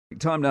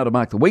Time now to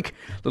mark the week.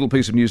 Little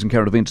piece of news and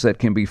current events that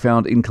can be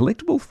found in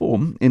collectible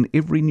form in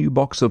every new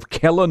box of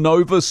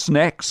Kellanova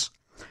snacks.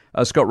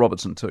 Scott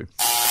Robertson too.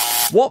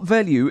 What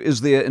value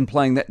is there in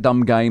playing that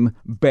dumb game,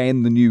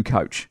 Ban the New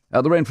Coach?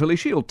 The Ranfurly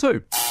Shield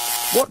too.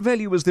 What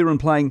value is there in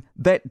playing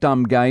that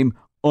dumb game,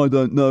 I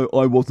don't know,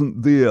 I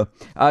wasn't there?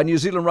 New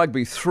Zealand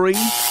Rugby 3.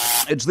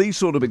 It's these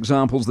sort of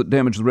examples that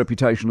damage the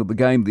reputation of the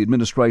game, the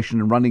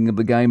administration and running of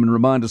the game, and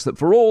remind us that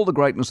for all the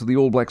greatness of the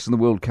All Blacks in the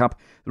World Cup,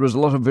 there is a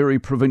lot of very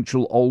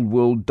provincial,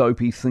 old-world,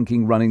 dopey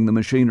thinking running the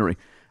machinery.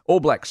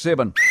 All Blacks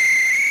 7.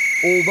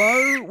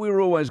 Although we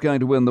were always going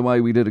to win the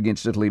way we did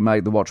against Italy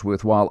made the watch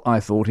worthwhile, I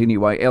thought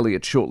anyway.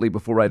 Elliot shortly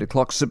before 8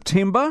 o'clock.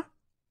 September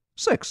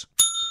 6.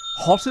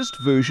 Hottest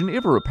version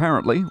ever,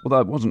 apparently, although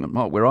it wasn't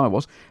where I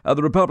was.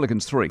 The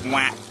Republicans 3.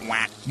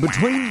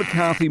 Between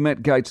McCarthy,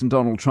 Matt Gaetz and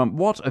Donald Trump,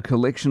 what a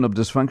collection of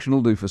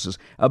dysfunctional doofuses.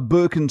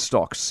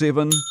 Birkenstock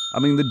 7.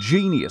 The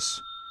genius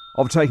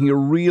of taking a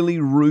really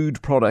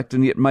rude product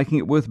and yet making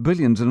it worth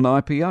billions in an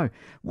IPO.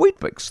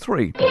 Weet-Bix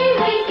 3.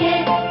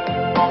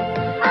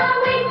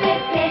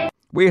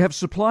 We have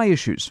supply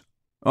issues.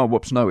 Oh,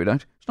 whoops, no we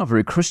don't. It's not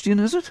very Christian,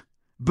 is it?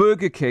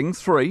 Burger King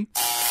 3.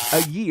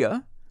 A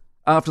year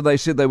after they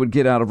said they would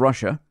get out of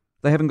Russia,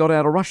 they haven't got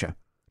out of Russia.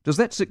 Does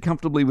that sit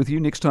comfortably with you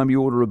next time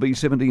you order a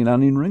B70 and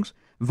onion rings?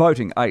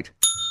 Voting 8.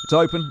 It's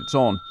open, it's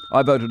on.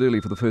 I voted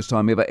early for the first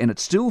time ever, and it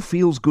still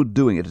feels good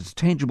doing it. It's a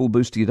tangible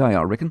boost to your day,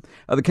 I reckon.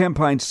 The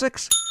campaign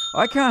 6.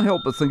 I can't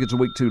help but think it's a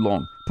week too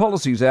long.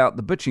 Policy's out,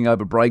 the bitching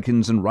over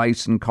break-ins and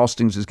race and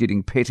costings is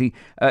getting petty.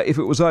 If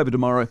it was over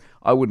tomorrow,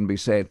 I wouldn't be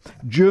sad.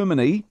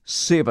 Germany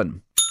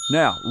 7.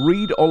 Now,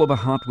 read Oliver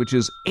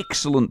Hartwich's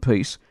excellent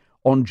piece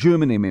on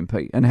German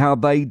MMP and how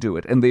they do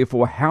it, and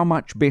therefore how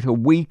much better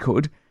we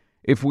could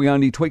if we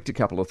only tweaked a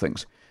couple of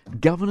things.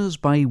 Governor's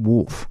Bay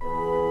Wharf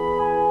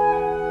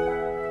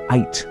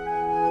 8.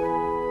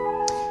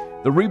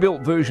 The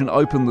rebuilt version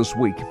opened this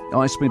week.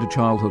 I spent a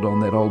childhood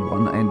on that old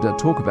one, and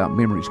talk about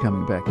memories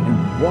coming back.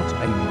 And what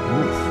a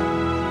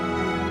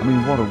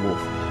wharf. What a wharf.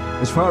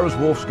 As far as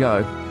wharfs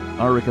go,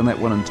 I reckon that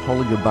one in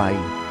Tolliga Bay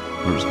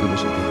are as good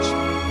as it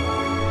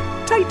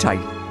gets. Tay-Tay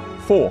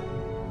 4.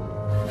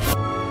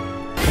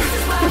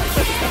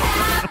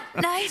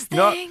 Nice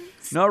things.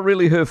 Not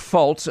really her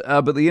fault,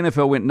 but the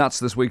NFL went nuts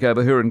this week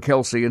over her and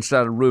Kelsey and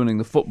started ruining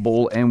the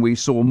football, and we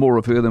saw more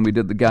of her than we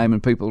did the game,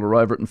 and people are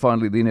over it, and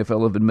finally the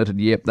NFL have admitted,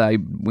 yep, they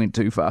went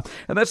too far.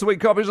 And that's the week.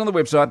 Copies on the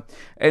website,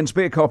 and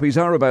spare copies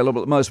are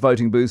available at most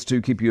voting booths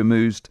to keep you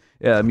amused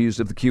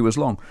if the queue is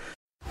long.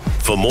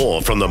 For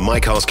more from the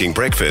Mike Hosking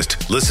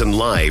Breakfast, listen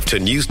live to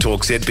News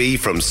Talk ZB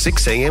from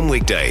 6 a.m.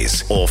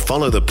 weekdays, or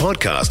follow the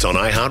podcast on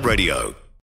iHeartRadio.